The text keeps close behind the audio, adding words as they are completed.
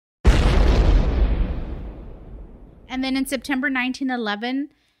And then in September 1911,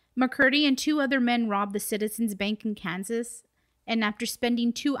 McCurdy and 2 other men robbed the Citizens Bank in Kansas. And after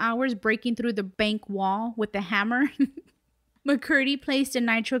spending 2 hours breaking through the bank wall with a hammer, McCurdy placed a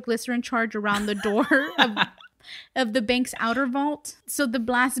nitroglycerin charge around the door of the bank's outer vault. So the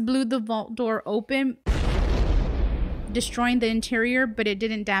blast blew the vault door open, destroying the interior, but it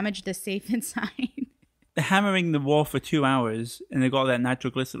didn't damage the safe inside. Hammering the wall for 2 hours and they got that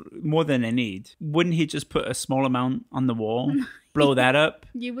nitroglycerin, more than they need. Wouldn't he just put a small amount on the wall, blow that up?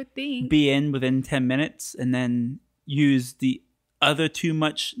 You would think. Be in within 10 minutes and then use the other too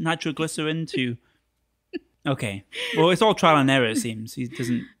much nitroglycerin to... Okay. Well, it's all trial and error, it seems. He's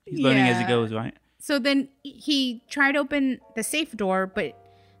learning as he goes, right? So then he tried to open the safe door, but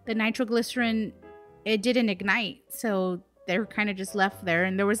the nitroglycerin, it didn't ignite. So they were kind of just left there.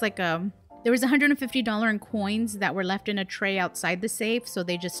 And there was $150 in coins that were left in a tray outside the safe. So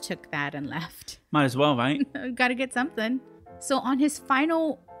they just took that and left. Might as well, right? Got to get something. So on his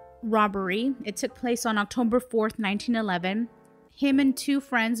final robbery, it took place on October 4th, 1911. Him and 2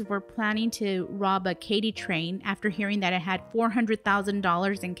 friends were planning to rob a Katy train after hearing that it had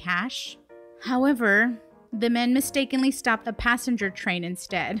 $400,000 in cash. However, the men mistakenly stopped a passenger train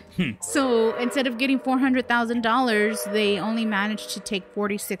instead. So instead of getting $400,000, they only managed to take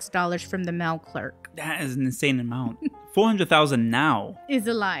 $46 from the mail clerk. That is an insane amount. $400,000 now. Is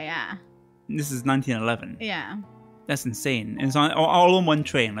a lie, yeah. This is 1911. Yeah. That's insane. And it's all on one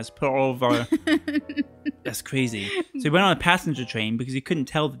train. Let's put all of our... That's crazy. So he went on a passenger train because he couldn't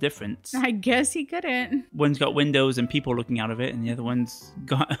tell the difference. I guess he couldn't. One's got windows and people looking out of it, and the other one's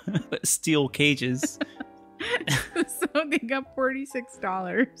got steel cages. So they got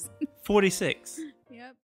 $46. 46. Yep.